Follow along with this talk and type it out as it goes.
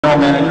General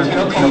Manager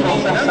of the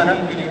Chicano Center.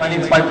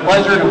 It's my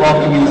pleasure to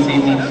welcome you this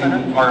evening to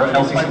our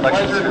LC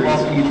Selection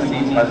Series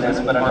conceived by this,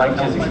 but I'd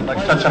like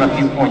to touch on a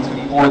few points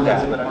before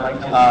that.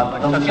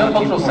 The Latino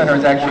Cultural Center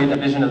is actually a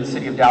division of the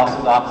City of Dallas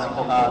with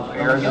Cultural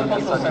Affairs. The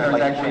Cultural Center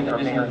is actually a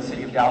division of the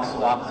City of Dallas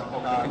with Cultural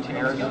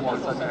Affairs.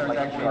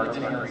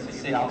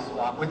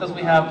 With us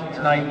we have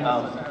tonight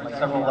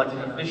several elected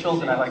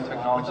officials, and I'd like to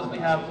acknowledge that we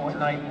have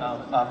tonight,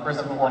 first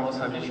and foremost,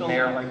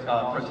 Mayor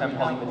Pro Tem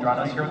Pauline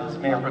Medrano is here with us.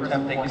 Mayor Pro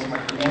Tem, thank you so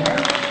much for being here.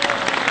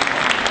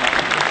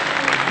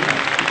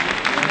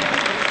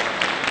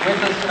 With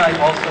us tonight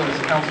also is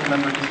Council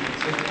Member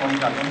District 6,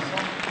 Monica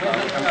Alonso. With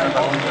us tonight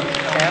also is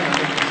Ken,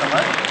 thank you so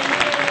much.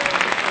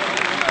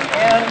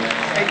 And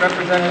State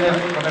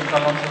Representative Roberto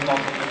Alonso is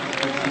also with us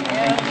this evening.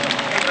 Thank you so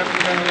much. State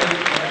Representative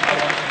Roberto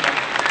Alonso.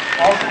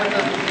 Also with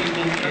us this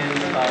evening is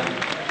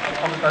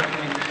Public Art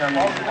Committee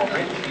Chairman Paul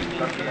Rich.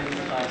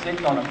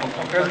 Sixth on the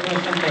Cultural Affairs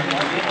Commission, thank you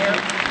for being here.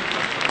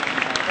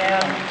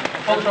 And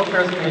Cultural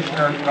Affairs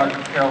Commissioner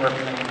Dr. Carroll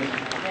representing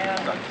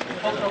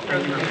Cultural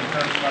Affairs Commissioner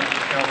Dr.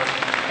 Carroll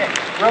representing. Okay,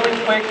 really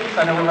quick, because I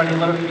know we're running a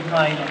little bit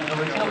behind. The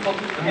Latino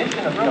Culture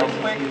Commission of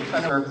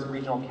LC serves as a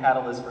regional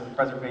catalyst for the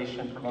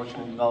preservation, promotion,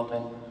 and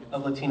development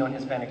of Latino and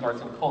Hispanic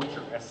arts and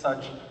culture. As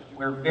such,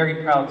 we're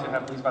very proud to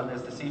have Luis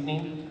Valdez this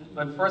evening.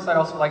 But first, I'd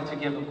also like to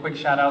give a quick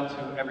shout out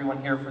to everyone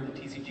here for the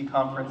TCG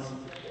conference.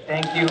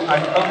 Thank you. I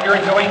hope you're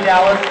enjoying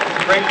Dallas.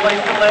 It's a great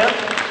place to live.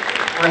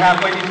 We're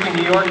halfway between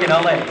New York and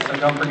LA, so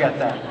don't forget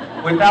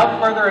that.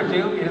 Without further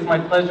ado, it is my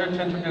pleasure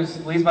to introduce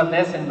Luis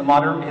Valdez and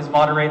his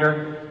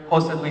moderator,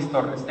 Jose Luis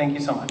Torres. Thank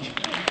you so much.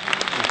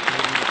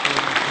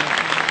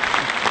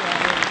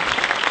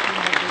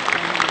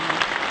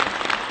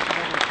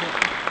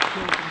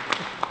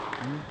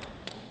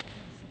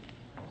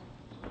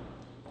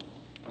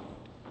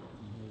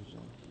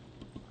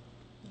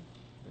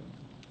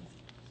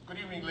 Good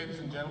evening, ladies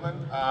and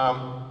gentlemen.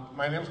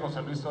 My name is Jose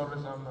Luis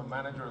Torres. I'm the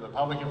manager of the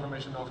Public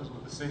Information Office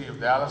with the City of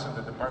Dallas and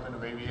the Department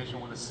of Aviation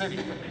with the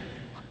city.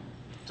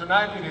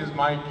 Tonight it is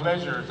my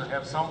pleasure to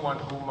have someone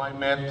whom I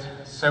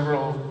met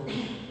several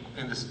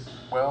in this,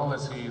 well,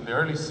 let's see, in the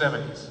early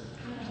 70s.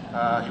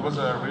 He was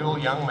a real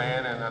young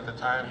man, and at the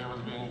time he was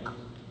being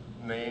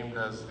named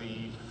as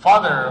the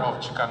father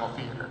of Chicano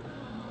theater.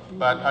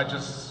 But I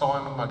just saw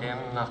him again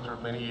after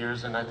many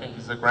years, and I think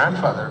he's the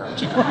grandfather of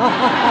Chicano.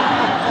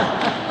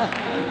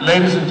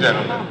 Ladies and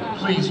gentlemen,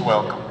 please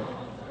welcome,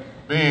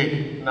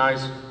 big,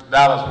 nice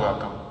Dallas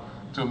welcome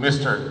to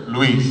Mr.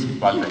 Luis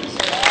Valdez.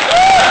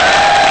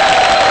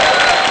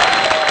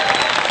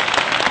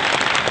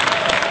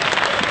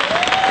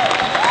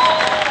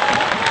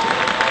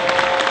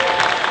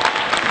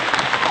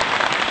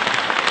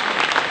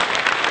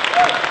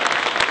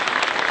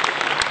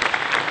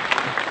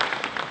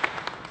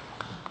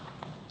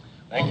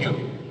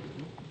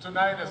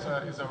 Tonight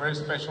is a very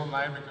special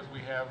night because we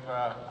have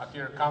a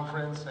theater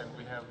conference and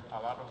we have a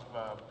lot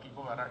of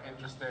people that are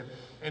interested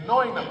in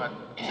knowing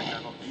about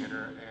Chicano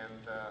theater,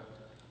 and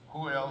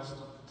who else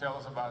to tell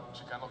us about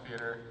Chicano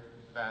theater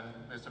than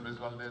Mr. Luis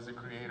Valdez, the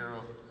creator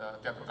of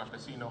Teatro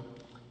Campesino,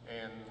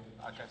 and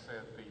like I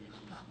said, the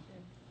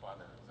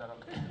father, is that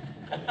okay?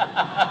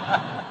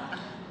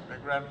 The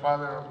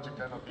grandfather of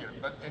Chicano theater.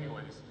 But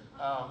anyways,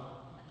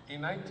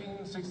 in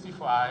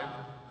 1965,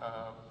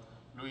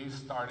 Luis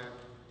started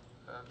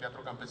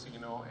Teatro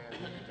Campesino, and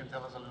he can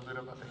tell us a little bit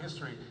about the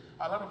history.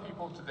 A lot of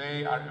people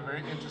today are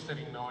very interested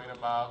in knowing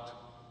about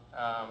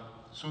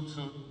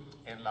Zoot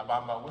and La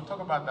Bamba. We'll talk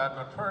about that,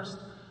 but first,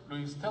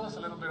 Luis, tell us a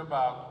little bit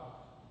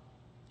about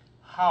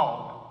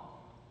how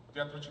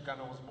Teatro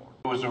Chicano was born.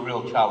 It was a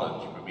real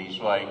challenge for me,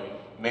 so I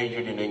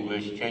majored in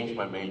English, changed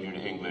my major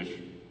to English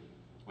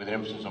with an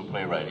emphasis on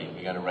playwriting,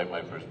 began to write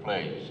my first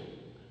plays.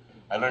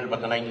 I learned about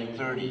the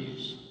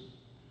 1930s.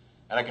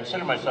 And I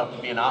consider myself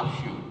to be an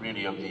offshoot,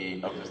 really, of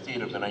the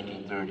theater of the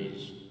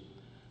 1930s.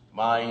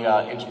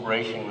 My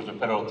inspiration was the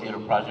Federal Theater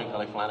Project,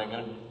 Kelly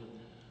Flanagan.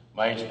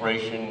 My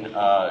inspiration,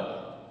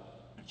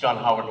 John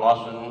Howard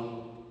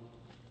Lawson,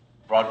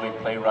 Broadway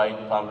playwright,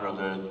 founder of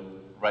the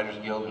Writers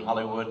Guild in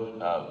Hollywood,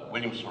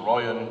 William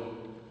Soroyan.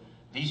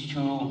 These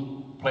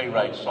two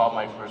playwrights saw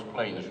my first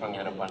play, The Shrunken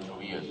Head of Pancho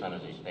Villa, San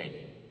Jose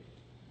State.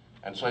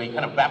 And so they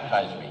kind of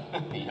baptized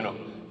me, you know.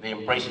 They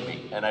embraced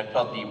me, and I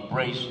felt the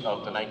embrace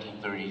of the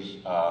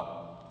 1930s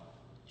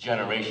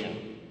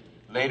generation.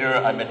 Later,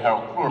 I met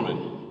Harold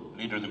Clurman,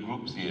 leader of the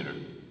group theater,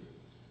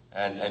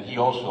 and he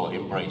also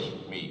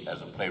embraced me as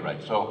a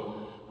playwright.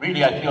 So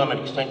really, I feel I'm an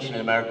extension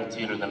of American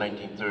theater of the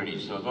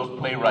 1930s. So those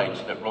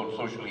playwrights that wrote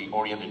socially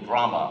oriented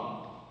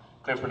drama,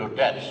 Clifford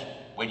Odets,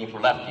 Waiting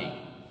for Lefty,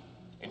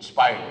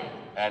 inspired me,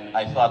 and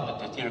I thought that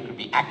the theater could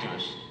be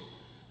activist.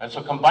 And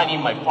so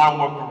combining my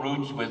farm worker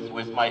roots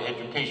with my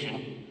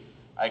education,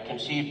 I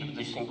conceived of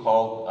this thing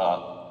called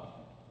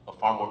a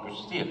farm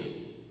workers theater.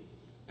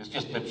 It's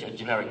just a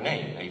generic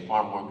name, a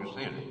farm workers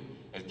theater.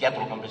 It's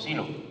Teatro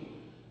Campesino.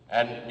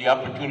 And the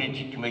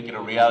opportunity to make it a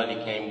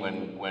reality came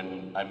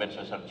when I met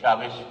Cesar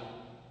Chavez.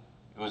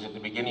 It was at the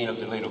beginning of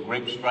the Laredo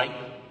grape strike.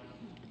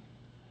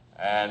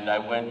 And I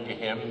went to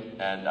him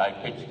and I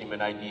pitched him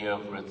an idea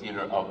for a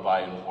theater of, by,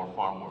 and for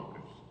farm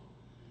workers.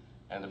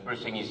 And the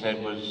first thing he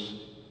said was,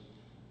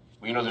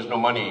 well, you know, there's no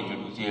money to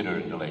do theater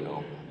in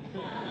Delano.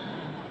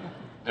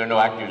 There are no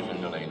actors in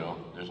Delano.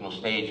 There's no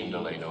stage in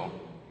Delano.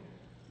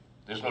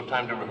 There's no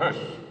time to rehearse.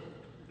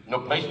 No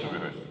place to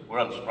rehearse. We're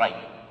on strike,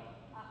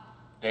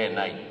 day and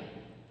night.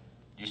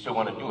 Do you still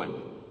want to do it?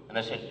 And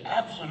I said,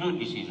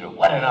 absolutely, Caesar.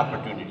 What an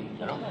opportunity,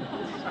 you know?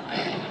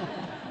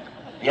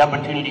 The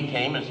opportunity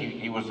came, as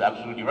he was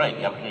absolutely right,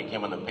 the opportunity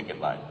came on the picket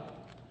line.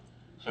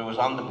 So it was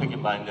on the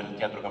picket line that the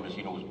Teatro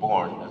Campesino was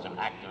born as an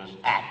activist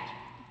act,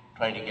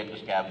 trying to get the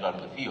scabs out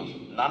of the fields.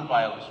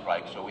 Non-violent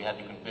strike, so we had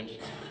to convince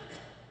them.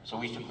 So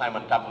we used to climb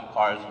on top of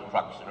cars and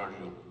trucks in order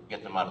to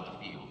get them out of the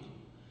field.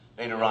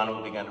 Later on,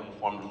 we began to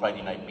perform the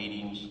Friday night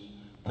meetings,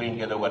 putting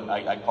together what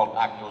I called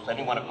actos. I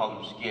didn't want to call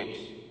them skits.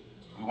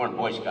 We weren't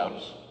Boy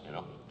Scouts, you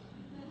know.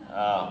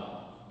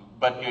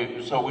 I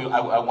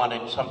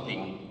wanted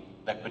something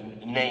that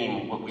could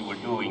name what we were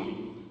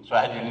doing, so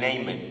I had to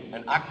name it.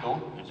 An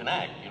acto, it's an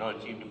act, you know, it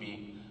seemed to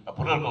be a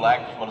political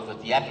act as well as a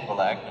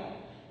theatrical act, and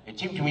it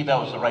seemed to me that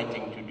was the right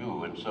thing to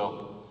do, and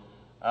so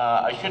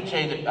I should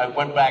say that I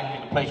went back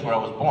to the place where I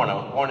was born. I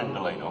was born in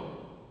Delano.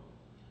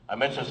 I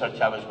met Cesar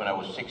Chavez when I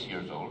was 6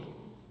 years old,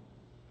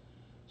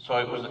 so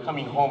it was a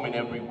coming home in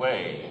every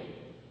way,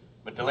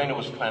 but Delano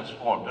was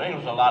transformed. Delano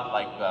was a lot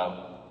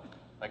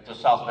like the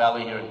South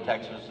Valley here in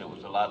Texas. It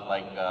was a lot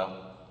like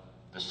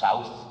the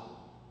South.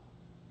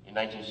 In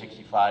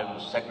 1965, it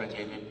was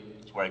segregated.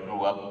 It's where I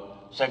grew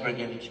up.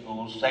 Segregated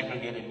schools,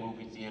 segregated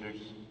movie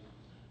theaters,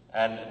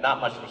 and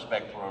not much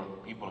respect for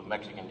people of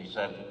Mexican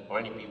descent or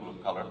any people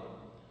of color.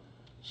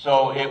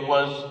 So it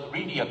was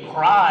really a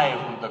cry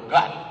from the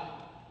gut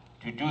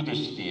to do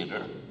this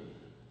theater.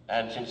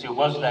 And since it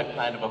was that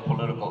kind of a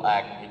political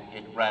act,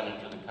 it ran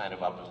into the kind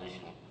of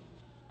opposition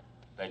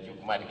that you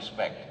might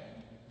expect.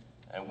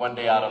 And one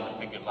day out on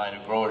the picket line,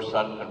 a grower's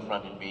son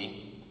confronted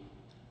me,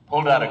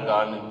 pulled out a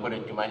gun and put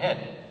it to my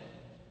head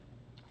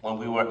when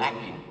we were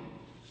acting.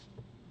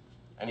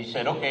 And he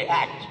said, okay,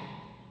 act.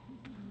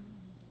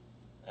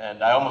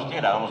 And I almost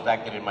did. I almost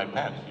acted in my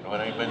pants, you know what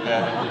I mean?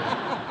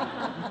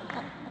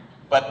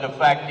 But the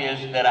fact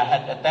is that I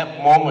had, at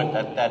that moment,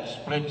 at that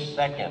split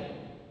second,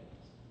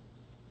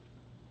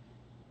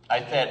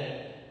 I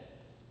said,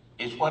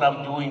 is what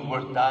I'm doing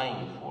worth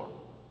dying for?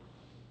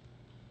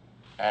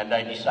 And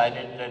I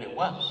decided that it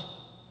was.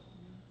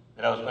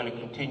 That I was going to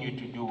continue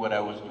to do what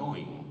I was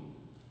doing.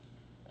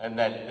 And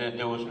that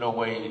there was no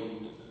way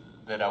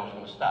that I was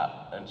going to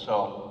stop. And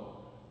so,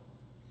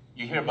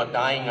 you hear about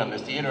dying on the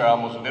theater, I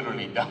almost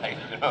literally died,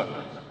 you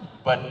know.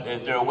 But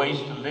there are ways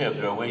to live,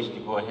 there are ways to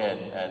go ahead.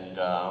 And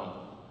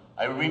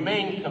I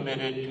remain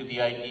committed to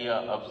the idea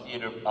of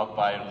theater of,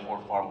 by, and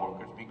for farm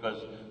workers,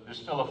 because there's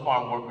still a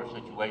farm worker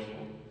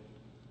situation.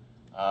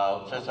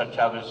 Cesar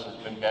Chavez has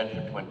been dead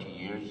for 20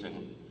 years,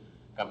 and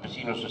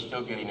campesinos are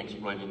still getting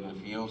exploited in the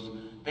fields.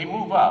 They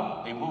move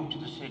up, they move to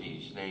the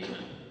cities, they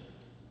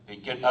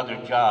get other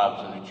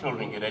jobs, and the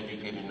children get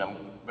educated, and I'm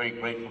very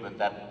grateful that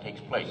that takes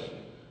place.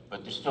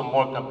 But there's still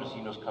more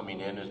campesinos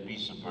coming in as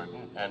beasts of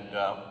burden, and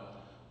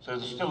so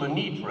there's still a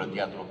need for a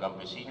Teatro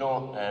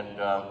Campesino, and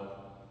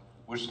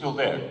we're still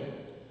there.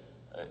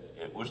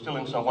 We're still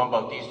in San Juan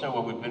Bautista,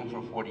 where we've been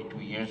for 42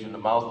 years, in the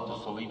mouth of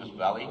the Salinas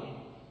Valley.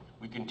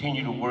 We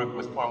continue to work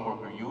with farm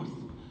worker youth.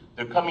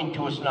 They're coming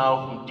to us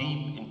now from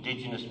deep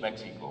indigenous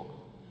Mexico,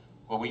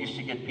 where we used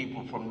to get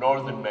people from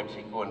northern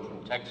Mexico and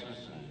from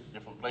Texas and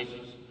different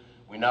places.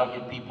 We now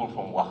get people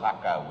from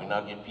Oaxaca. We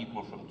now get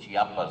people from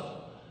Chiapas.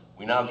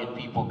 We now get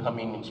people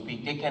coming and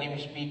speak. They can't even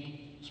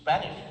speak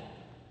Spanish.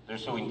 They're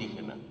so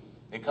indigena.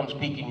 They come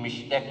speaking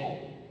Mixteco.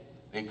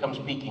 They come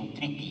speaking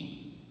Triqui.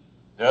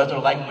 There are other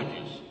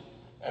languages.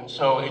 And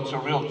so it's a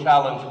real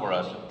challenge for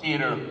us. And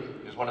theater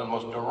is one of the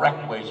most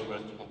direct ways for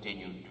us to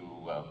continue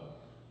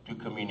to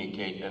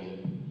communicate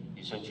and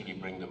essentially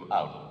bring them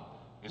out.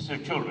 It's their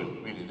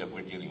children, really, that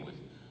we're dealing with.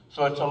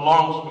 So it's a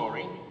long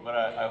story, but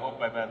I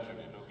hope I've answered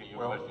it. Okay,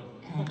 your question?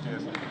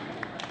 Yes.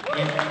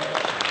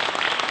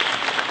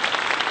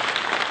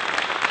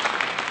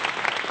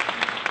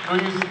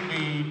 Luis,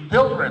 the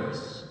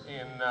Pilgrims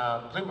in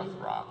Plymouth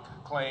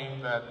Rock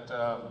claim that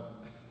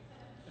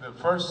the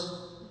first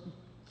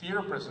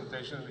theater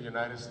presentation in the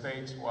United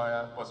States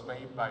was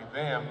made by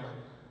them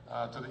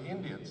to the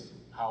Indians.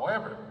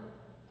 However,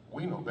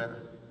 we know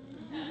better.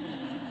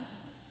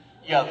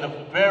 Yeah, the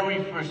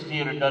very first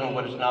theater done in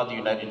what is now the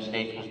United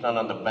States was done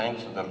on the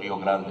banks of the Rio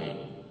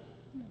Grande,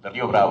 the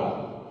Rio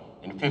Bravo,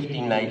 in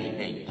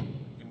 1598.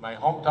 In my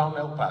hometown,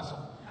 El Paso.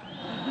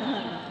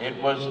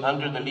 It was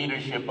under the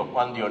leadership of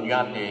Juan de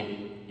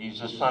Oñate.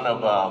 He's the son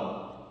of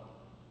a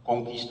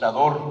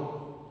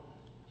conquistador.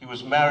 He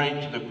was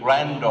married to the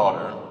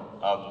granddaughter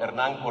of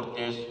Hernán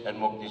Cortés and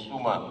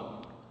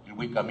Moctezuma,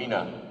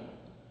 Ilhuicamina.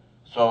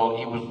 So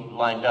he was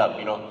lined up,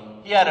 you know.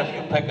 He had a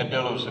few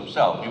peccadillos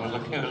himself. He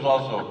was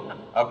also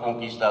a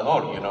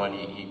conquistador, you know, and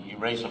he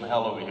raised some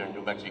hell over here in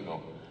New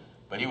Mexico.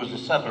 But he was a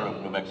settler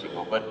of New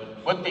Mexico.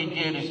 But what they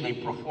did is they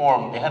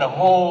performed. They had a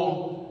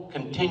whole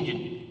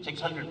contingent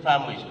 600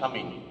 families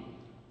coming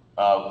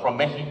from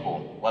Mexico,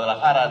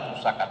 Guadalajara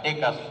to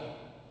Zacatecas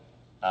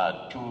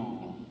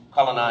to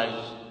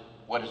colonize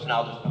what is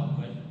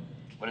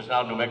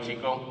now New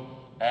Mexico.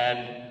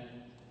 And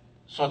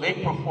so they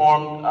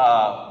performed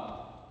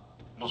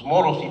Los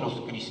Moros y los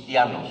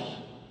Cristianos.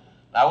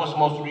 I was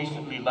most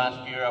recently,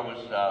 last year,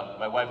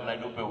 my wife and I,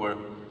 Lupe,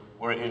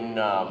 were in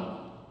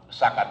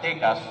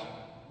Zacatecas,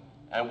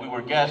 and we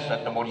were guests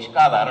at the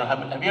Moriscada.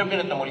 Have you ever been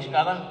at the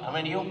Moriscada? How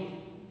many of you?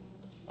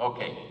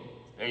 Okay,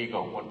 there you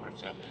go,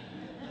 1%.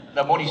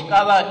 The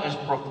Moriscada is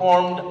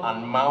performed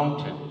on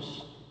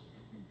mountains.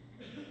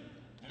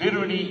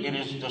 Literally, it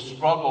is the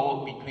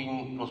struggle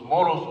between los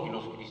Moros y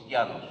los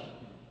Cristianos.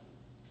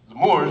 The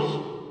Moors,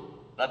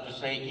 not to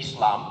say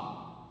Islam,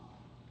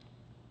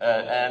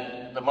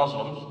 and the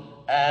Muslims,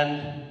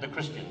 and the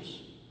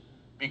Christians.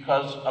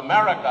 Because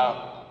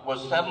America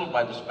was settled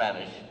by the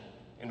Spanish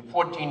in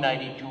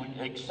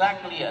 1492,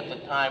 exactly at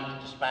the time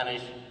that the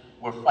Spanish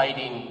were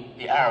fighting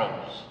the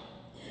Arabs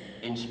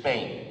in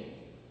Spain.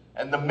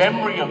 And the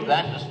memory of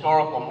that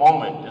historical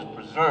moment is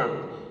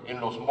preserved in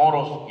Los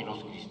Moros y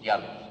los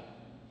Cristianos.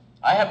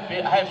 I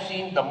have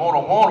seen the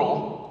Moro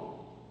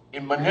Moro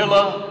in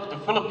Manila, the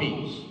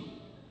Philippines,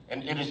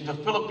 and it is the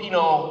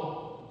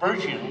Filipino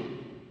version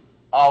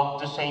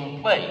of the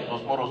same play,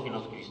 Los Moros y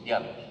los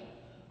Cristianos.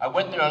 I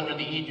went there under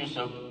the aegis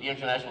of the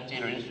International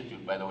Theater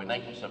Institute, by the way,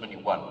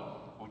 1971,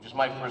 which was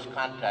my first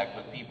contact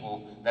with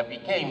people that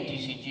became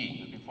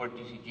TCG, before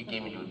TCG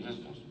came into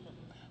existence.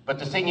 But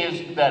the thing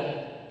is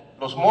that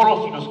Los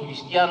Moros y los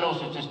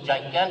Cristianos is this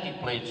gigantic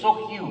play. It's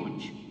so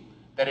huge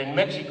that in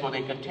Mexico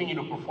they continue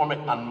to perform it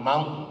on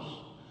mountains.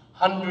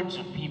 Hundreds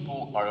of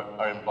people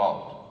are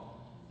involved.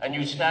 And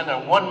you stand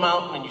on one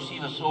mountain and you see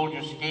the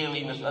soldiers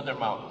scaling this other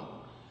mountain.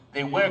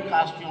 They wear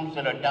costumes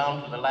that are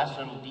down to the last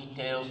little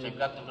details. They've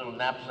got the little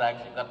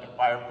knapsacks, they've got their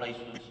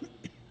fireplaces.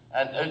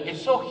 And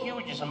it's so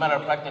huge, as a matter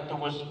of fact, that there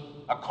was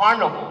a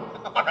carnival,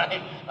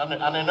 right,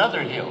 on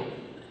another hill.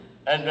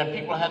 And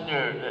people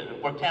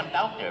were camped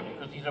out there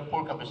because these are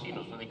poor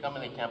campesinos, so they come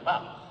and they camp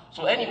out.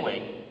 So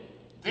anyway,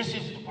 this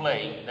is the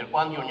play that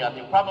Juan de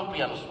Oñate,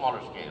 probably on a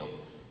smaller scale,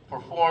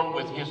 performed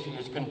with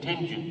his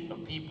contingent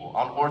of people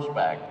on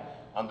horseback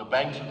on the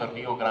banks of the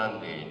Rio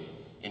Grande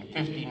in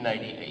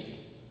 1598.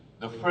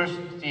 The first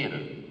theater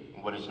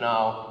in what is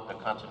now the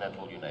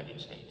continental United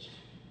States.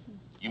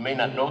 You may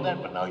not know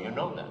that, but now you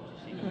know that.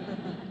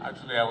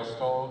 Actually, I was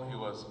told it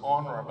was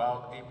on or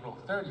about April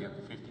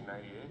 30th,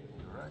 1598.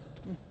 You're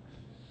right.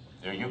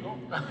 There you go.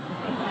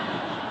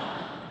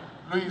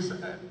 Luis,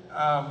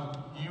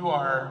 you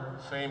are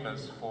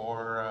famous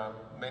for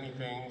many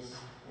things,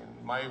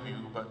 in my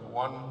view, but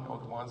one of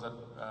the ones that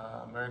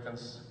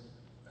Americans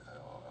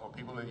or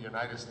people in the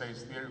United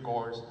States, theater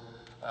goers,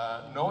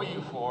 know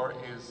you for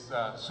is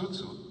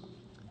Zoot,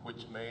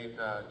 which made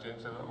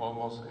James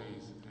almost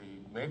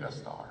a mega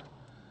star,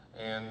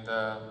 and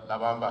La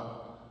Bamba,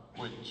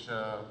 which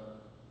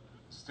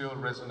still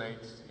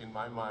resonates in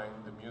my mind,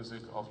 the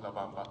music of La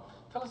Bamba.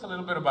 Tell us a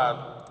little bit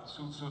about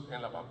Zoot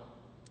and La Bamba.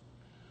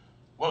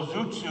 Well,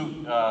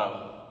 Zoot,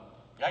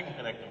 I can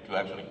connect them too,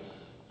 actually.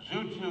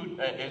 Zoot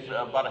is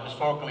about a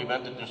historical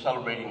event that they're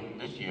celebrating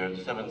this year,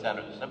 the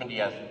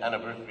 70th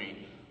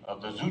anniversary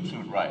of the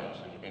Zoot riots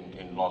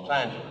in Los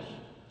Angeles.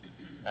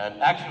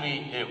 And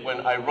actually,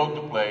 when I wrote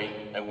the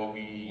play and when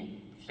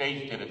we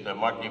staged it at the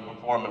Mark Day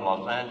Forum in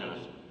Los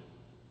Angeles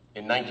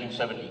in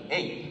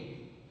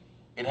 1978,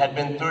 it had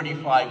been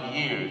 35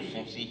 years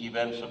since the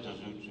events of the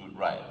Zoot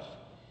riots.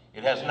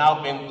 It has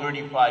now been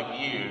 35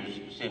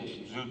 years since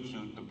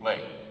Zoot the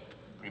play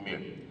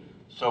premiered.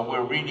 So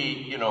we're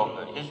really,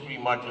 history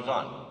marches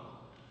on.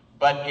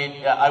 But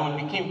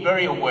I became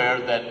very aware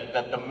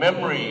that the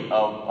memory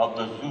of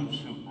the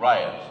Zoot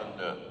riots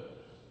and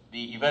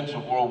the events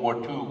of World War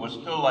II was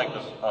still like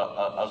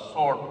a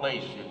sore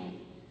place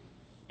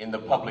in the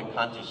public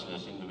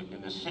consciousness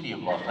in the city of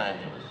Los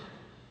Angeles.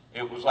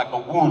 It was like a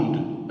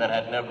wound that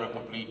had never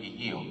completely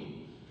healed.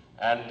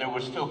 And there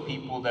were still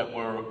people that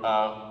were,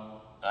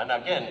 and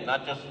again,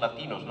 not just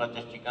Latinos, not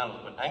just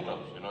Chicanos, but Anglos,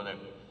 that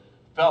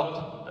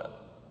felt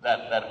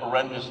that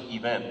horrendous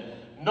event.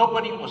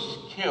 Nobody was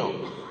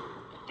killed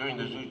during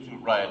the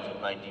Zoot riots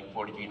of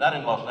 1943, not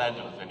in Los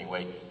Angeles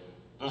anyway.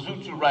 The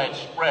Zoot riots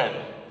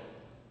spread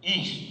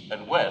east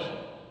and west,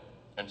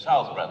 and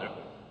south rather.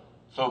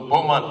 So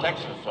Beaumont,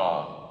 Texas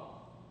saw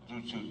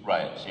Zoot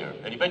riots here.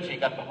 And eventually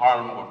got to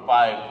Harlem where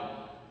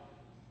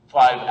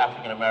five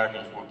African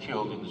Americans were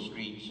killed in the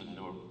streets and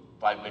there were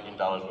 $5 million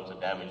worth of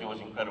damage. It was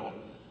incredible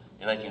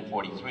in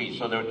 1943.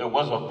 So there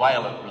was a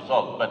violent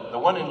result. But the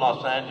one in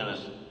Los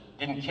Angeles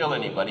didn't kill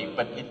anybody,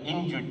 but it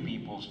injured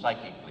people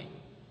psychically.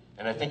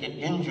 And I think it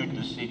injured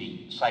the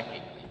city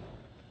psychically.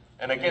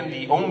 And again,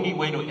 the only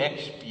way to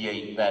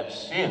expiate that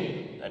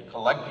sin, that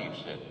collective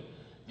sin,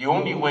 the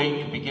only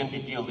way to begin to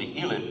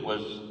heal it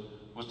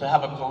was to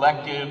have a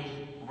collective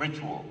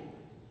ritual.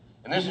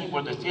 And this is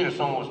where the theater,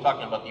 someone was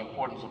talking about the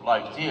importance of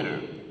live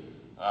theater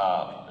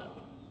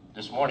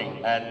this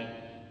morning. And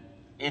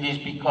it is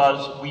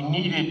because we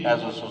need it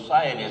as a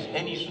society, as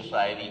any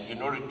society,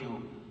 in order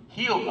to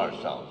heal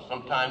ourselves,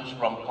 sometimes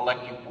from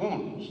collective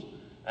wounds.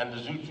 And the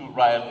Zoot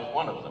riot was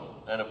one of them.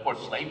 And of course,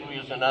 slavery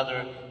is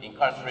another, the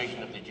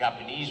incarceration of the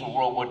Japanese in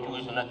World War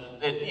II is another.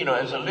 You know,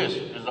 as a list,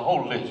 there's a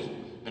whole list.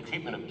 The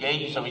treatment of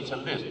gays, I mean, it's a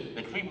list.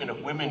 The treatment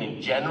of women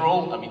in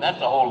general, I mean,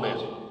 that's a whole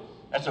list.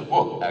 That's a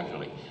book,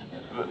 actually.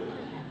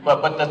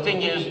 But the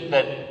thing is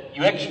that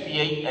you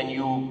expiate and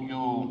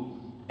you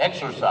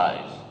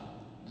exercise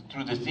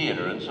through the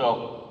theater. And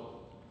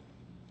so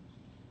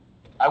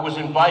I was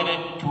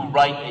invited to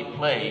write a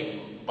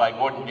play by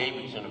Gordon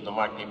Davidson of the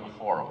Mark Taper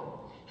Forum.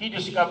 He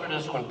discovered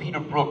us when Peter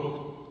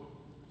Brook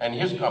and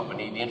his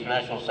company, the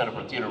International Center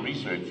for Theater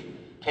Research,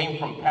 came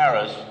from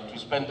Paris to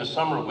spend the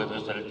summer with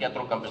us at the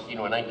Teatro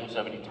Campesino in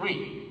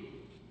 1973.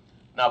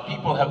 Now,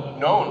 people have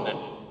known that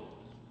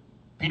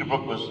Peter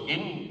Brook was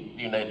in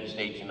the United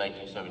States in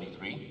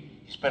 1973.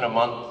 He spent a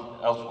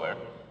month elsewhere.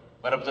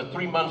 But of the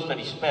 3 months that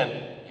he spent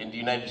in the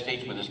United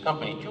States with his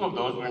company, 2 of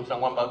those were in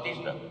San Juan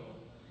Bautista.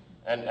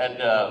 And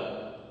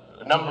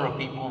a number of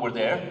people were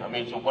there. I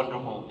mean, it's a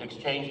wonderful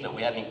exchange that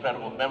we had, an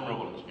incredible,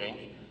 memorable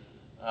exchange.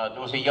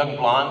 There was a young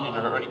blonde in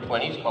her early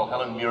 20s called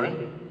Helen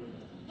Mirren.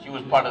 She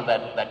was part of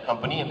that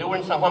company, and they were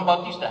in San Juan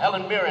Bautista.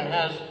 Helen Mirren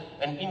has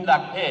an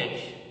inlac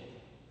page,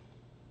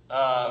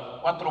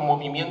 Cuatro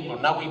Movimiento,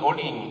 Nawi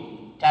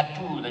Olin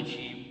tattoo that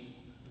she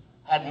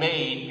had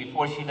made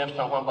before she left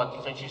San Juan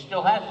Bautista, and she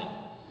still has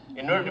it.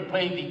 In order to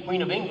play the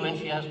Queen of England,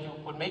 she has to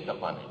put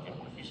makeup on it. You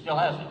know? She still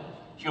has it.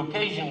 She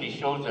occasionally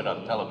shows it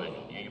on television.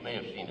 You may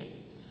have seen it.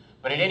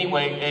 But in any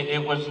way,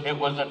 it was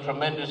a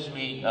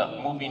tremendously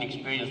moving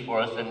experience for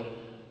us,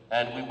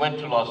 and we went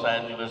to Los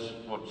Angeles,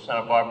 or to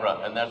Santa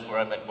Barbara, and that's where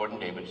I met Gordon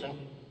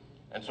Davidson.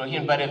 And so he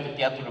invited the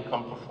Teatro to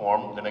come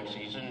perform the next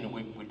season, and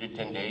we did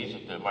 10 days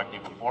at the Mark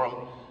Taper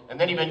Forum. And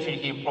then eventually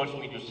he approached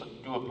me to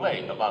do a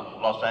play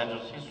about Los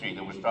Angeles history.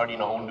 They were starting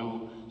a whole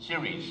new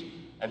series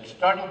and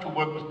starting to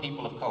work with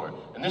people of color.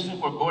 And this is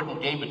where Gordon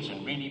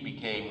Davidson really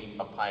became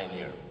a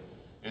pioneer,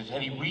 is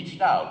that he reached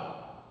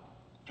out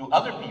to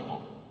other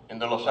people in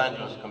the Los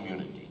Angeles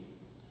community.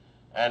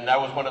 And I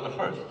was one of the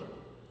first.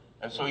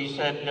 And so he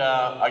said,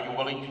 are you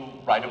willing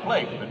to write a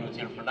play for the New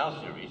Theater for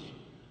Now series?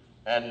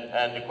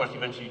 And of course,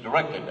 eventually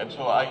directed. And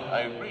so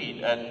I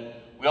agreed. And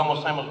we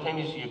almost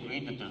simultaneously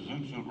agreed that the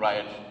Zoot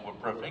riots were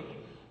perfect,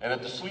 and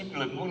that the Sleepy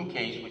Lagoon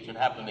case, which had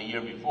happened the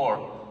year before,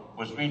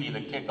 was really the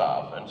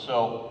kickoff. And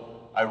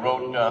so I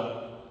wrote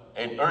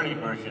an early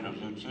version of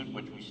Zoot,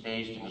 which we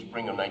staged in the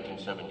spring of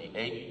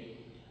 1978.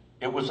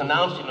 It was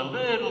announced in a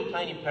little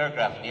tiny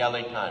paragraph in the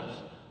LA Times.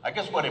 I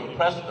guess what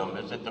impressed them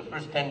is that the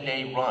first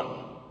 10-day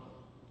run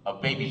of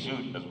Baby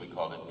Zoot, as we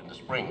called it, in the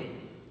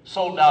spring,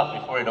 sold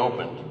out before it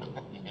opened.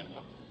 You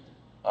know?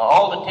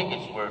 All the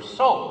tickets were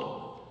sold.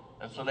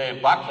 And so the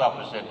box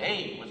office said,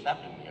 hey, what's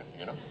happening here,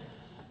 you know?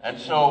 And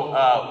so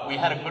we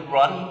had a good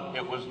run.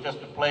 It was just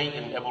a play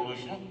in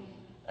evolution.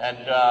 And,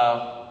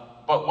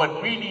 but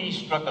what really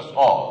struck us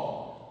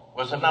all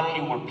was that not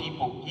only were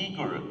people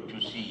eager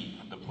to see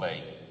the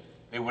play,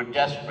 they were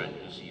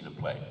desperate to see the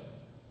play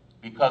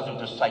because of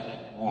the psychic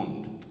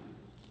wound.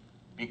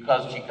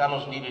 Because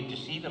Chicanos needed to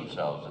see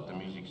themselves at the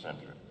Music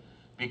Center.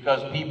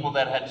 Because people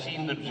that had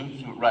seen the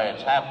Zoot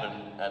riots happen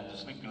and the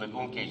Sleepy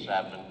Lagoon case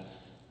happen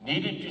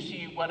needed to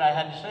see what I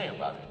had to say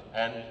about it.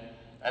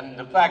 And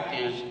the fact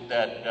is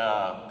that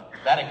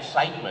that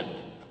excitement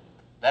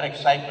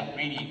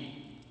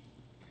really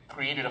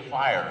created a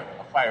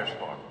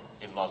firestorm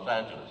in Los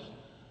Angeles.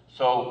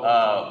 So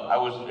I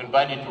was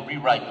invited to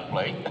rewrite the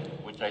play,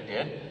 which I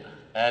did,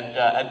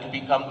 and to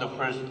become the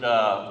first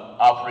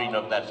offering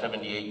of that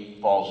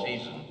 78 fall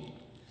season,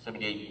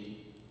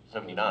 78,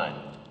 79.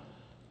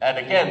 And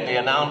again, they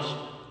announced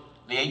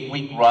the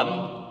 8-week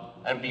run,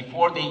 and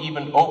before they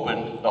even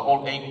opened, the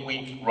whole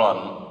 8-week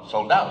run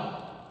sold out.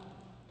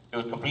 It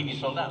was completely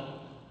sold out.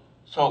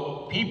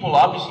 So people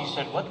obviously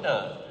said, what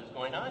the is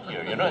going on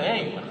here? You know,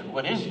 hey,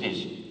 what is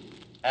this?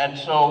 And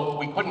so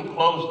we couldn't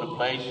close the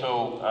play,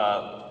 so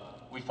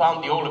we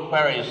found the old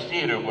Aquarius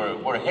Theater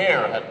where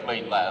Hair had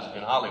played last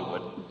in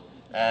Hollywood.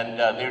 And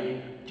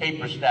their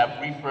Taper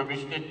staff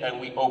refurbished it, and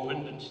we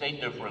opened and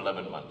stayed there for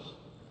 11 months.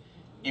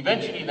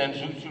 Eventually then,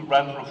 Zoot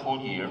ran for a full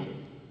year.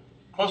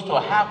 Close to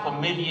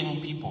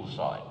 500,000 people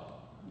saw it.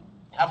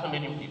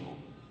 500,000 people.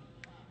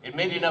 It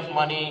made enough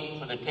money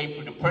for the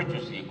Taper to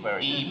purchase the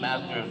aquarium. He,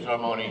 Master of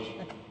Ceremonies,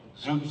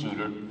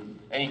 Zooter,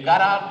 and he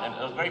got out, and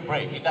it was very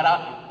brave. He got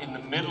out in the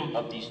middle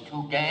of these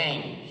 2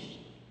 gangs,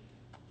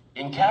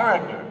 in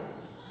character.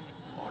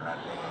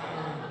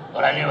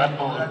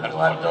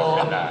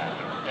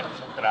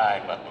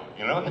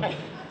 You know?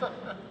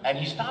 And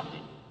he stopped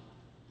it,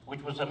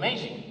 which was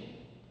amazing.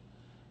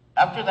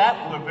 After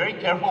that, we were very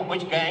careful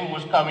which gang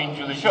was coming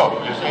to the show,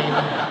 you see.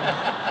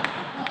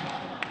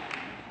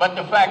 But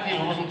the fact is,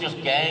 it wasn't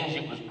just gangs,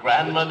 it was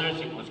grandmothers,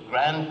 it was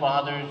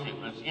grandfathers, it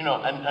was, you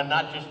know, and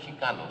not just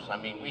Chicanos. I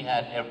mean, we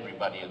had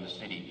everybody in the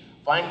city.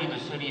 Finally, the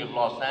city of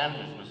Los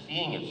Angeles was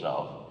seeing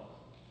itself,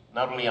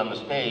 not only on the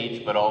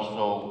stage, but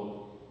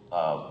also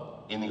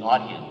in the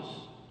audience.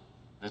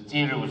 The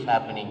theater was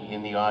happening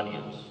in the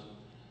audience.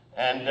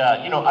 And,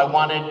 I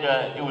wanted,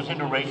 it was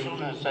interracial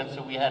in the sense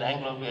that we had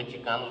Anglos, we had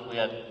Chicanos, we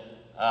had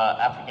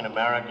African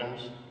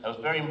Americans. That was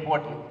very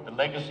important. The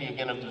legacy,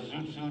 again, of the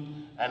Zoot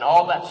and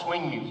all that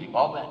swing music,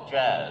 all that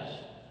jazz,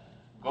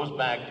 goes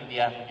back to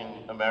the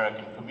African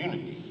American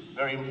community.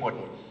 Very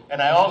important.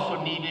 And I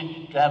also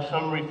needed to have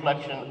some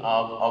reflection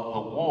of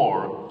the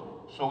war.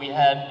 So we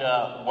had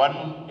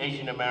one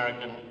Asian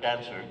American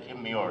dancer,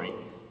 Kim Miori,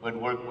 who had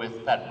worked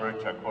with Pat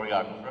Birch, our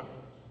choreographer,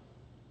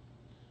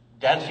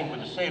 dancing with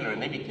a sailor,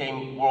 and they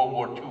became World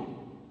War II.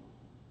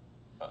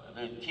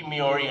 The Kim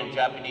Miori in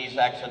Japanese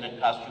accented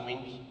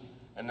costumings,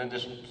 and then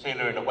this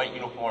sailor in a white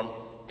uniform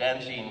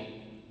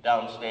dancing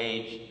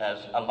downstage as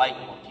a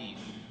leitmotif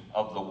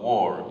of the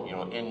war,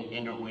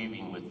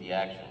 interweaving with the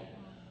action.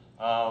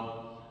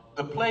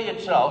 The play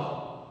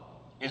itself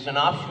is an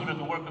offshoot of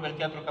the work of El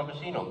Teatro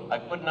Campesino. I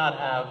could not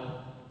have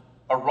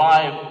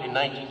arrived in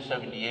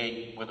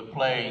 1978 with a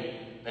play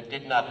that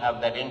did not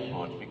have that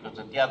influence, because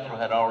the Teatro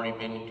had already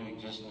been into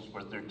existence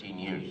for 13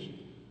 years.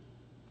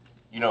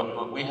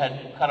 We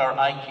had cut our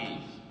eye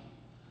teeth.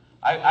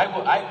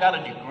 I got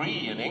a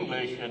degree in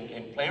English and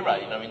in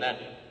playwriting. I mean,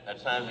 at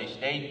San Jose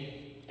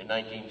State in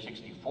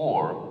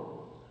 1964.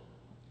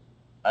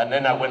 And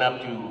then I went up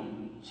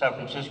to San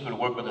Francisco to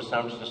work with the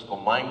San Francisco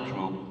Mime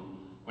Troupe,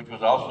 which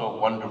was also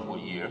a wonderful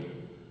year.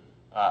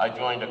 I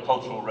joined a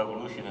cultural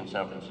revolution in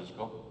San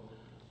Francisco.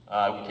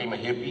 I became a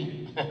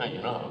hippie,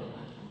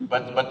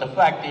 But the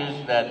fact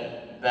is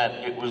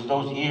that it was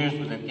those years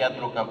with the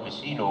Teatro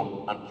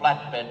Campesino on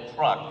flatbed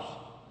trucks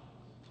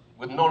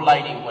with no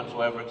lighting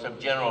whatsoever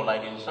except general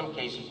lighting, in some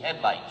cases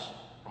headlights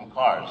from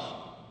cars,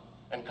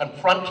 and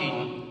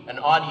confronting an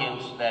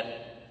audience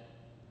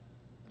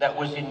that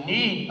was in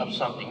need of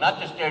something, not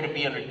just there to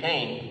be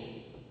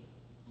entertained,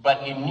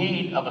 but in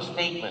need of a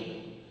statement.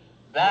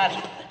 That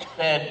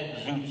fed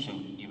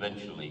Zoot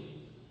eventually.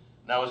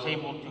 And I was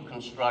able to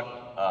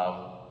construct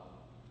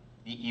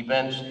the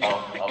events of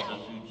the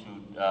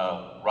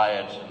Zoot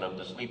riots and of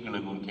the Sleepy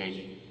Lagoon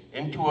case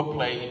into a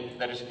play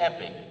that is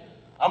epic.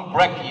 I'm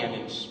Brechtian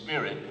in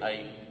spirit.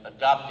 I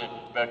adopted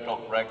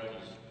Bertolt Brecht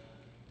as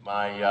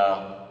my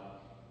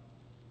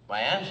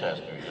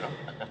ancestor,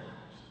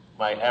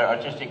 my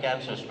artistic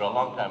ancestor a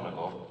long time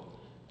ago.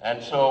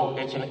 And so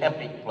it's an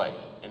epic play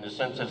in the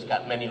sense that it's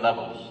got many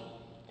levels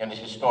and it's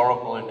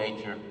historical in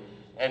nature.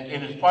 And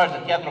as far as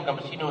the Teatro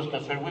Campesino is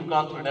concerned, we've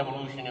gone through an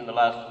evolution in the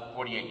last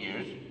 48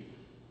 years.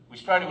 We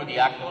started with the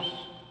actos.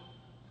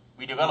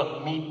 We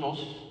developed mitos.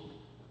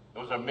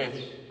 Those are myths.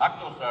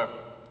 Actos are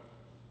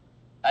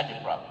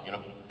agitprop,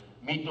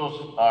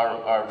 Mitos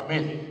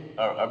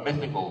are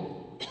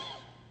mythical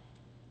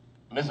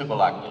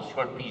actos,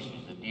 short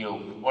pieces that deal,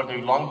 or they're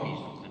long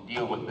pieces that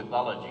deal with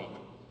mythology.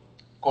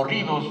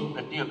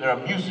 Corridos, there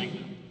are music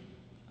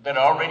that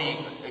are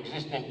already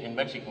existent in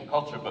Mexican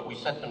culture, but we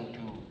set them to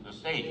the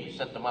stage. We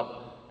set them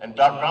up and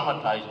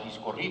dramatize these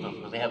corridos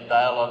because they have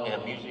dialogue, they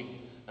have music,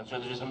 and so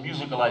there's a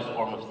musicalized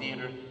form of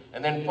theater.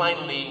 And then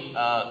finally,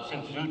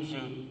 since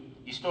Zoot,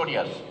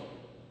 historias,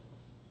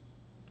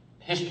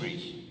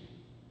 histories.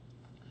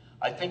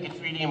 I think it's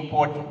really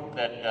important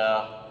that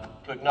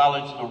to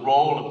acknowledge the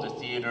role of the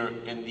theater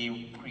in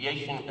the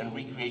creation and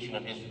recreation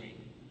of history.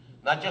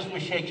 Not just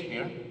with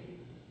Shakespeare,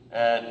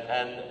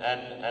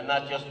 and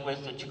not just with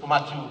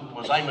Chikamatsu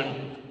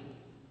Mozaimon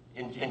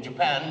in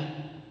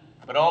Japan,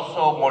 but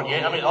also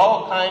Molière. I mean,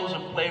 all kinds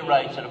of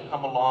playwrights that have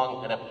come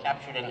along that have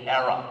captured an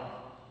era.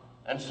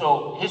 And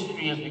so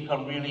history has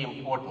become really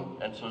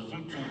important. And so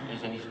Zoot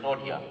is an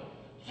historia.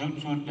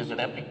 Zoot is an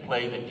epic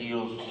play that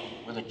deals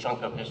with a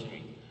chunk of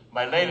history.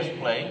 My latest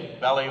play,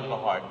 Ballet of the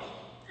Heart,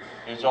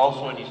 is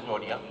also an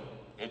historia.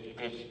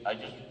 I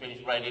just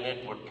finished writing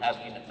it. We're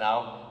casting it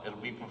now. It'll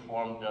be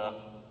performed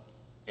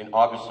in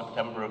August,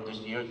 September of this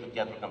year at the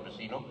Teatro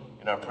Campesino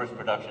in our first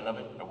production of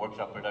it, our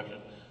workshop production.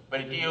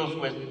 But it deals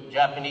with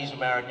Japanese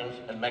Americans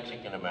and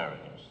Mexican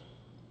Americans.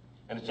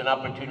 And it's an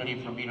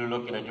opportunity for me to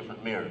look in a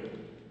different mirror,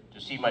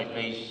 to see my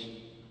face,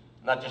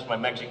 not just my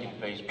Mexican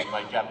face, but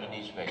my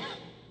Japanese face.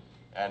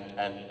 And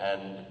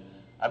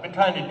I've been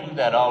trying to do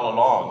that all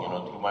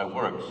along, through my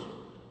works.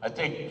 I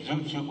think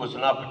Zoot was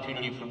an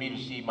opportunity for me to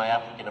see my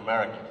African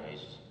American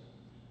face.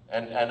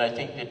 And I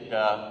think that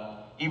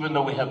even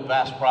though we have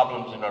vast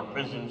problems in our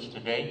prisons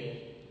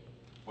today,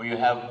 where you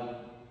have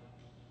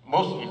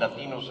mostly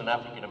Latinos and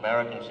African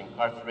Americans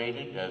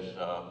incarcerated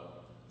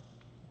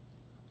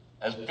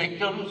as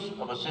victims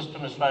of a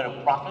system that's trying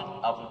to profit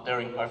off of their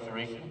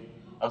incarceration,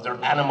 of their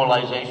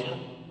animalization,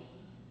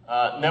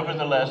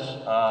 nevertheless,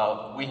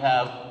 we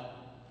have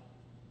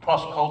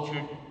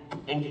cross-cultured,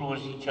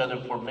 influenced each other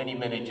for many,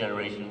 many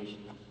generations.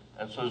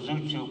 And so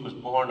Zoot was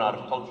born out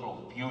of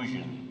cultural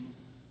fusion.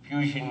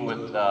 Fusion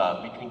with,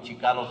 between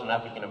Chicanos and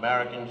African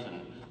Americans,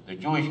 and the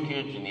Jewish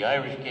kids, and the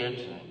Irish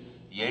kids, and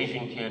the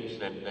Asian kids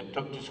that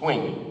took to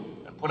swing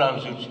and put on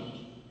Zoot suits.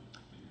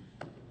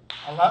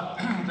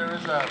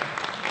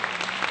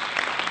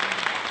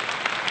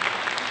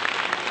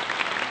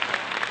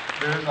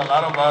 There's a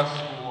lot of us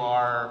who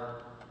are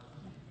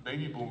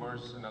baby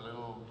boomers and a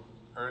little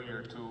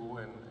earlier too,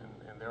 and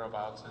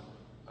thereabouts, and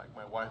like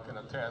my wife can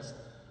attest,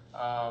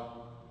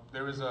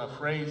 there is a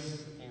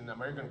phrase in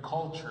American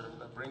culture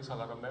that brings a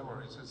lot of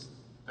memories. It's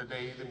the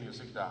day the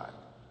music died.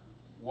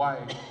 Why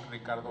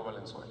Ricardo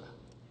Valenzuela?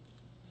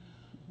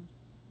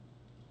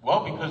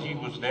 Well, because he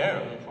was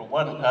there. For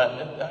one,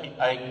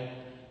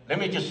 let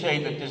me just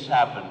say that this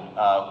happened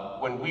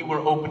when we were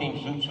opening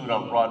Zoot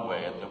on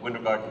Broadway at the Winter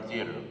Garden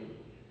Theater.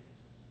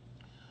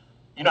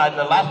 You know,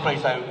 the last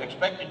place I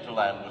expected to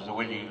land was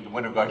the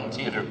Winter Garden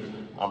Theater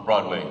on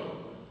Broadway.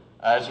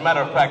 As a matter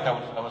of fact,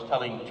 I was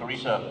telling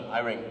Teresa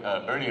Eyring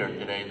earlier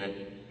today that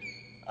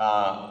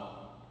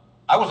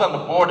I was on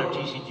the board of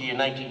TCG in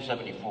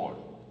 1974.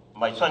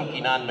 My son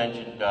Kinan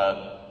mentioned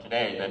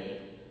today that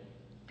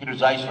Peter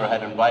Zeisler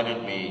had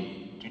invited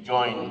me to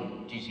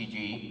join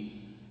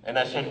TCG, and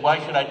I said, why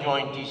should I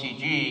join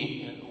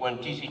TCG when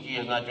TCG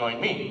has not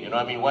joined me? You know,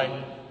 I mean,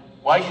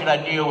 why should I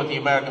deal with the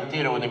American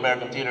theater when the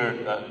American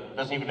theater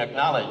doesn't even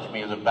acknowledge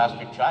me as a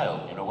bastard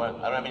child? You know what?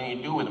 I don't have anything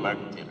to do with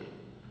American theater.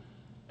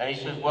 And he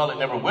says, well, it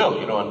never will,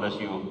 you know, unless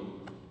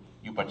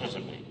you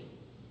participate.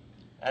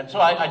 And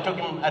so I took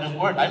him at his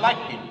word. I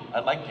liked Peter.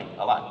 I liked him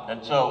a lot.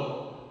 And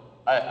so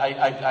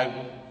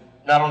I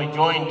not only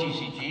joined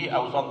TCG, I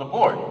was on the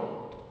board.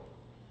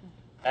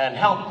 And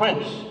Hal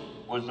Prince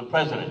was the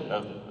president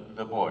of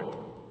the board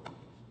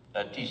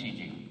at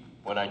TCG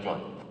when I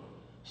joined.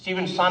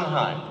 Stephen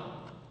Sondheim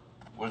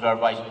was our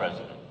vice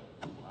president.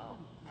 Wow.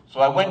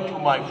 So I went to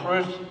my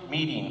first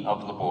meeting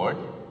of the board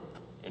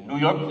in New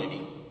York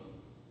City,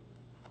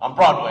 on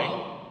Broadway,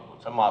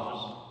 with some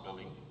office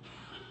building,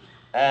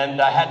 and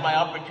I had my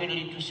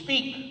opportunity to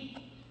speak.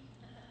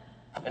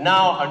 And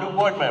now a new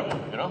board member,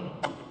 you know?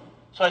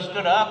 So I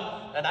stood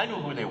up, and I knew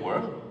who they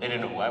were. They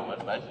didn't know who I was,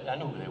 but I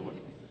knew who they were.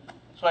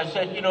 So I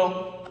said, you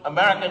know,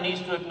 America needs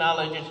to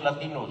acknowledge its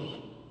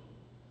Latinos.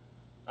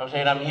 I was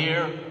saying, I'm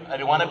here, I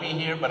didn't want to be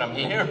here, but I'm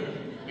here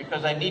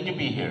because I need to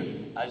be here.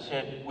 I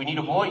said, we need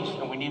a voice,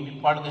 and we need to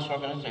be part of this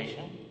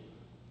organization.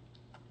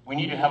 We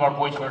need to have our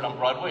voice heard on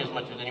Broadway as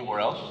much as anywhere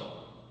else,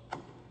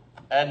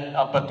 and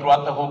but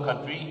throughout the whole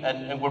country,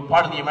 and we're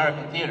part of the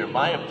American theater.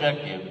 My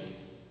objective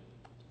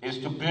is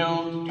to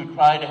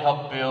try to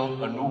help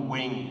build a new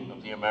wing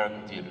of the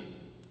American theater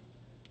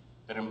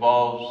that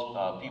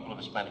involves people of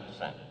Hispanic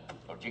descent,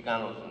 or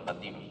Chicanos and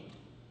Latinos.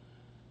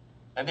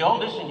 And they all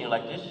listen to you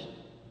like this.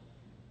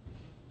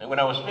 And when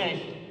I was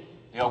finished,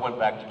 they all went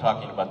back to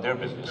talking about their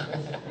business.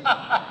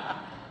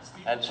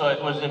 And so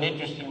it was an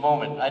interesting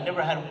moment. I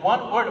never had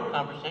one word of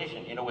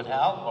conversation, you know, with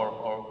Hal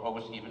or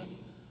with Stephen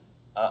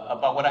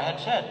about what I had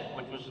said,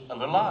 which was a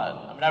little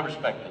odd. I mean, I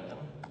respected them.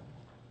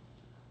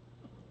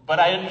 But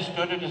I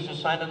understood it as a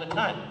sign of the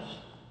times.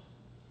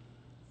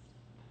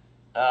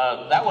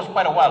 That was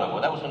quite a while ago.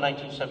 That was in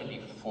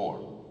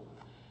 1974.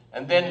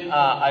 And then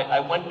I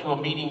went to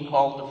a meeting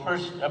called the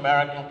First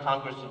American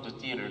Congress of the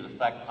Theater, the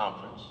FACT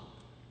Conference,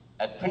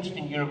 at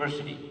Princeton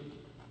University.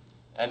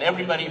 And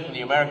everybody from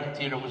the American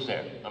theater was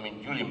there. I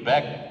mean, Julian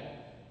Beck,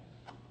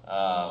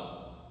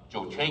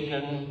 Joe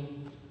Chaikin,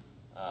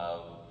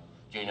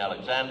 Jane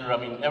Alexander, I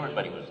mean,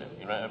 everybody was there.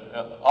 You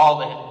know,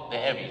 all the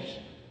heavies,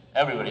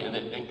 everybody,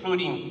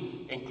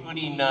 including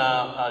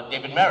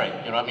David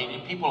Merritt, you know, I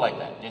mean, people like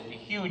that. Just the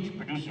huge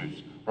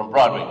producers from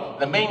Broadway.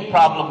 The main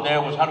problem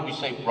there was, how do we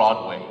say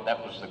Broadway?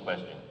 That was the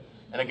question.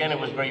 And again, it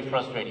was very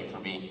frustrating for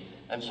me.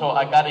 And so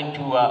I got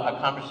into a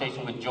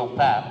conversation with Joe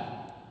Papp,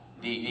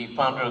 the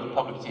founder of the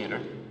Public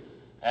Theater,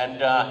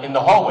 and in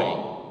the hallway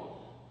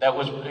that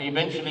was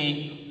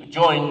eventually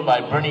joined by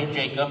Bernie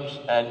Jacobs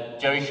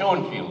and Jerry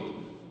Schoenfield,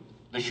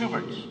 the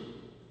Schuberts.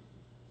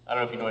 I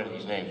don't know if you know any of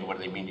these names or what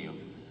do they mean to you.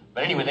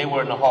 But anyway, they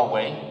were in the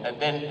hallway, and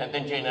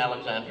then Jane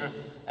Alexander,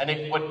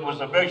 and what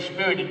was a very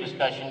spirited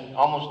discussion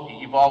almost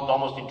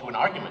evolved into an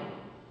argument.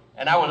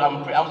 And I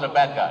was a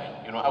bad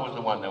guy, you know. I was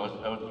the one that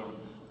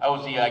I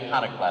was the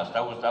iconoclast.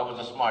 I was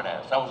the smart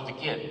ass. I was the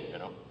kid, you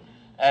know.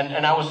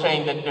 And I was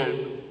saying that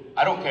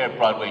I don't care if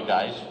Broadway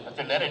dies. I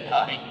said, let it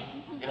die.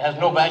 It has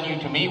no value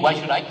to me. Why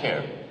should I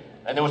care?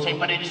 And they were saying,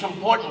 but it is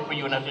important for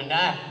you. And I said,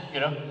 nah, you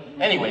know.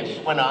 Anyway,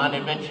 this went on.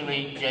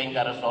 Eventually, Jane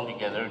got us all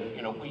together.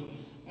 You know,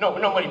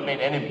 nobody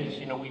made enemies.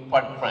 You know, we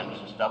parted friends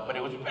and stuff. But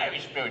it was very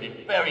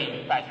spirited,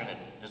 very passionate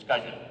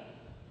discussion.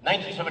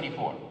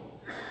 1974.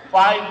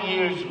 5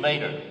 years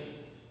later,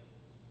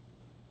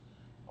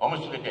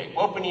 almost to the day,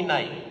 opening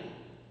night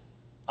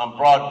on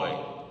Broadway,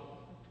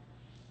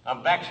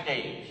 I'm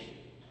backstage.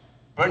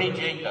 Bernie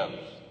Jacobs,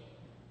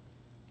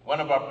 one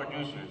of our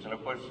producers, and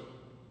of course,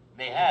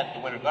 they had the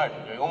Winter Garden,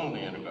 they owned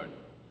the Winter Garden,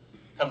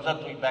 comes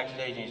up to me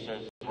backstage and he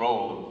says,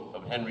 role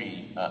of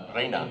Henry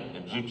Reina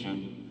in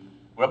Zoot.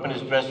 We're up in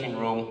his dressing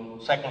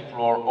room, second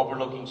floor,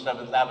 overlooking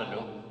 7th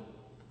Avenue,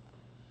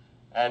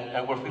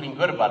 and we're feeling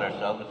good about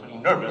ourselves. We're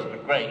feeling nervous,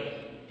 but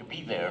great to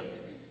be there.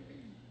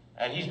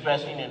 And he's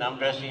dressing and I'm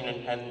dressing,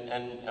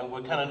 and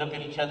we kind of look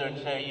at each other and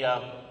say,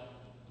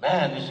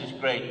 man, this is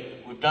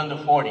great. We've done the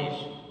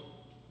 40s.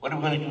 What are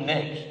we going to do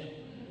next?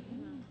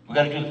 We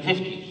got to do the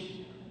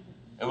 50s.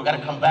 And we got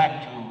to come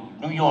back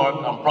to New York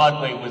on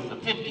Broadway with the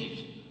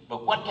 50s.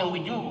 But what can we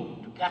do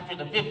to capture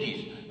the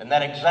 50s? And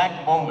that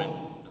exact moment,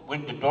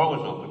 when the door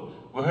was open,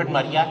 we heard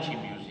mariachi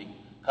music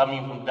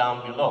coming from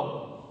down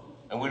below.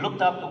 And we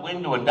looked out the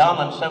window, and down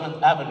on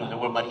 7th Avenue, there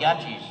were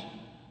mariachis,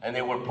 and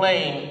they were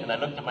playing, and I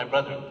looked at my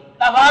brother,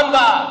 La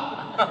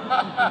Bamba!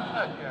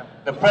 Yeah.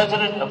 The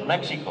president of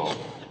Mexico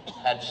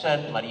had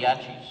sent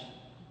mariachis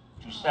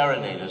to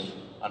serenade us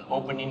on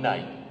opening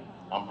night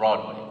on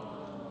Broadway.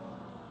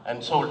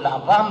 And so La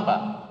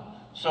Bamba.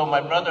 So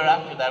my brother,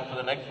 after that, for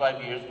the next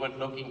 5 years, went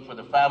looking for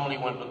the family,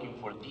 went looking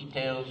for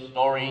details,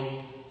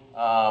 story,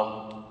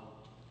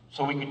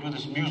 so we could do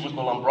this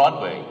musical on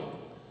Broadway.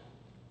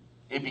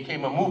 It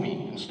became a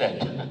movie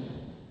instead.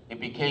 It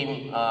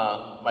became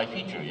my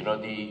feature, you know,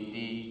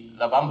 the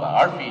La Bamba,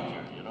 our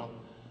feature, you know.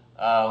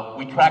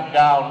 We tracked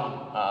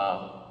down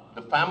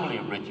the family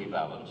of Richie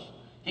Valens.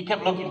 He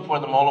kept looking for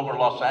them all over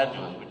Los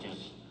Angeles, which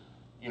is,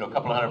 you know, a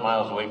couple of 100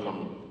 miles away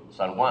from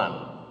San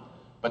Juan.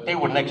 But they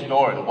were next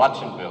door in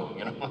Watsonville,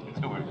 you know,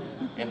 they were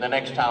in the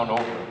next town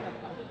over.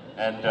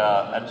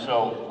 And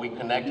so we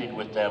connected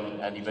with them,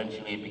 and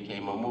eventually it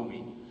became a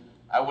movie.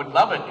 I would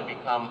love it to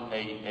become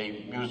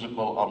a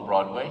musical on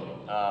Broadway,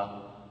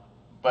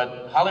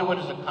 but Hollywood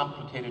is a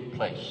complicated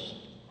place.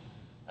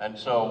 And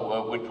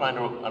so we're trying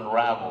to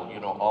unravel, you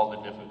know, all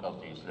the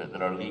difficulties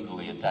that are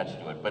legally attached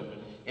to it. But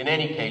in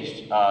any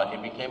case,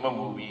 it became a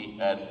movie,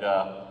 and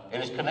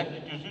it's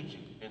connected to Zoot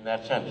in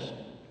that sense.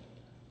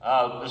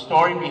 The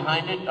story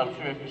behind it, I'm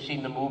sure if you've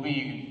seen the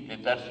movie,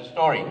 that's the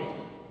story.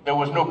 There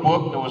was no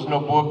book,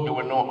 there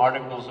were no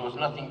articles, there was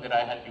nothing that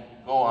I had to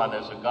go on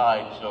as a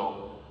guide.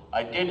 So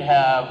I did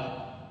have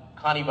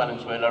Connie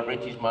Valenzuela,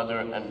 Richie's mother,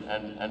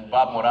 and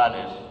Bob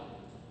Morales,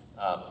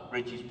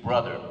 Richie's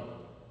brother,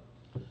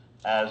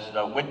 as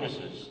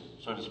witnesses,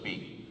 so to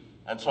speak.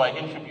 And so I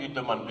interviewed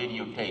them on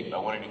videotape. I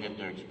wanted to get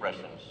their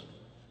expressions.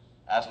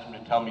 Asked them to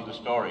tell me the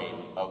story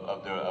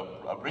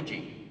of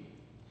Richie.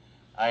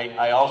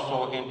 I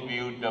also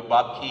interviewed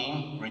Bob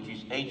Keane,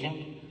 Richie's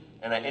agent,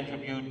 and I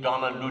interviewed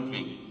Donna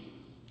Ludwig.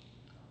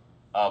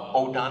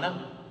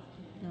 Donna?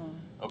 No.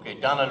 Okay,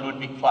 Donna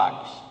Ludwig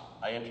Fox.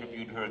 I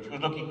interviewed her. She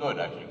was looking good,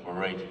 actually, for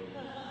her age.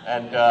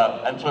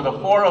 And so the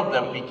four of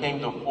them became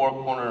the four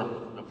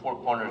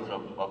corners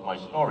of my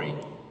story.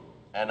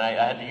 And I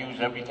had to use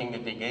everything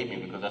that they gave me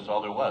because that's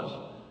all there was.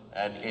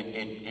 And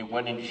it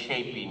went into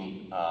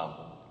shaping La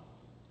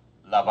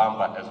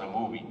Bamba as a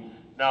movie.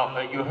 Now,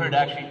 you heard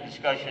actually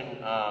discussion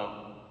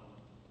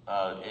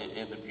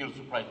in the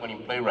Pulitzer Prize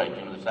winning playwright,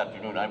 you know, this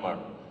afternoon, Aymar,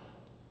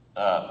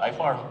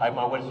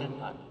 what is it?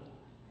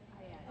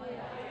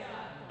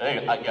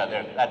 Yeah,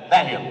 there,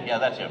 that him, yeah,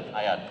 that's him,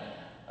 Ayad.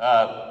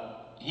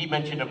 He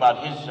mentioned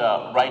about his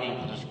writing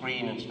for the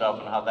screen and stuff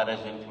and how that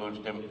has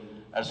influenced him.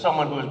 As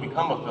someone who has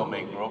become a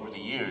filmmaker over the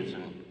years,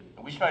 and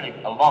we started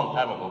a long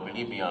time ago,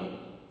 believe me, on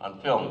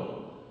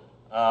film.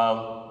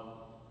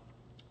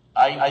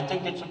 I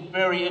think it's a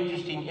very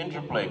interesting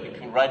interplay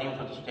between writing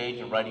for the stage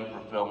and writing for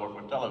film or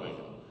for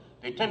television.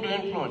 They tend to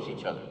influence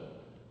each other.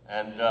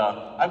 And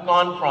I've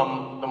gone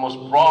from the most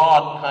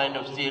broad kind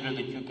of theater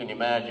that you can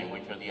imagine,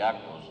 which are the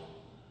actos.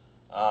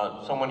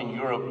 Someone in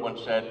Europe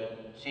once said,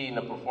 seeing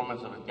a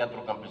performance of the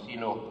Teatro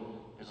Campesino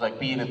is like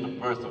being at the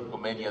birth of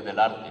Commedia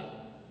dell'arte.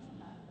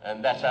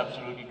 And that's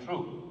absolutely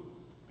true,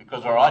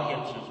 because our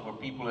audiences were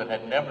people that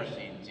had never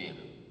seen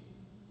theater.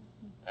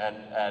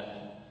 And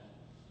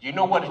do you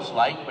know what it's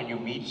like when you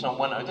meet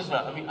someone? I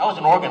was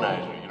an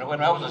organizer, you know,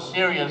 when I was a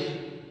serious,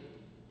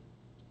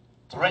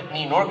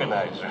 threatening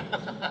organizer.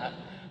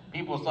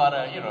 People thought,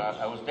 you know,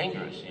 I was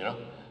dangerous, you know.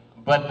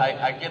 But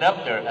I get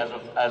up there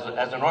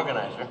as an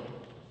organizer,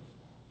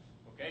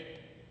 okay?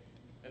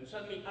 And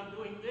suddenly I'm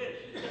doing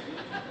this,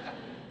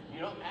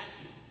 you know,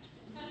 acting.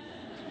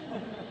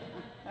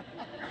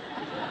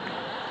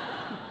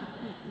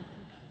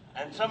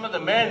 And some of the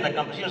men in the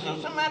Campesino said,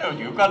 what's the matter with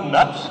you? You got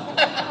nuts?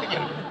 You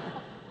know?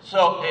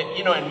 So,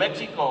 you know, in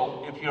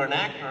Mexico, if you're an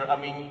actor, I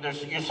mean,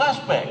 you're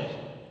suspect.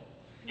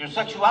 Your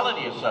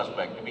sexuality is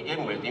suspect to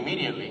begin with,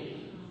 immediately.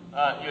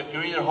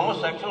 You're either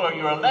homosexual or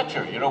you're a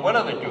lecher, you know, one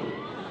of the two.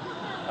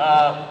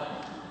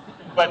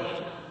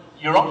 But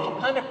you're also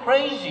kind of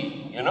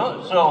crazy, you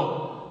know?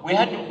 So we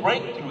had to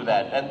break through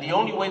that. And the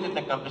only way that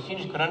the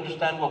campesinos could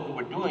understand what we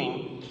were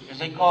doing is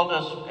they called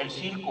us El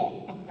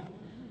Circo.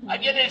 I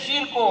get El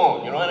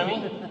Circo, you know what I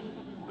mean?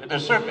 The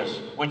circus,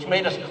 which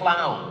made us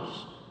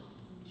clowns.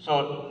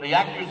 So the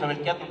actors of El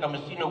Teatro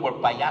Campesino were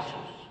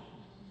payasos.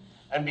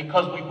 And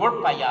because we were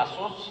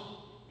payasos,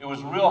 it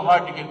was real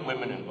hard to get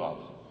women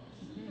involved.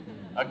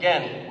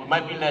 Again, we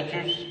might be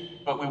lechers,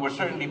 but we were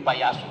certainly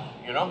payasos,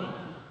 you know?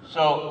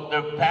 So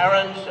their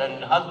parents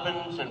and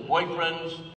husbands and boyfriends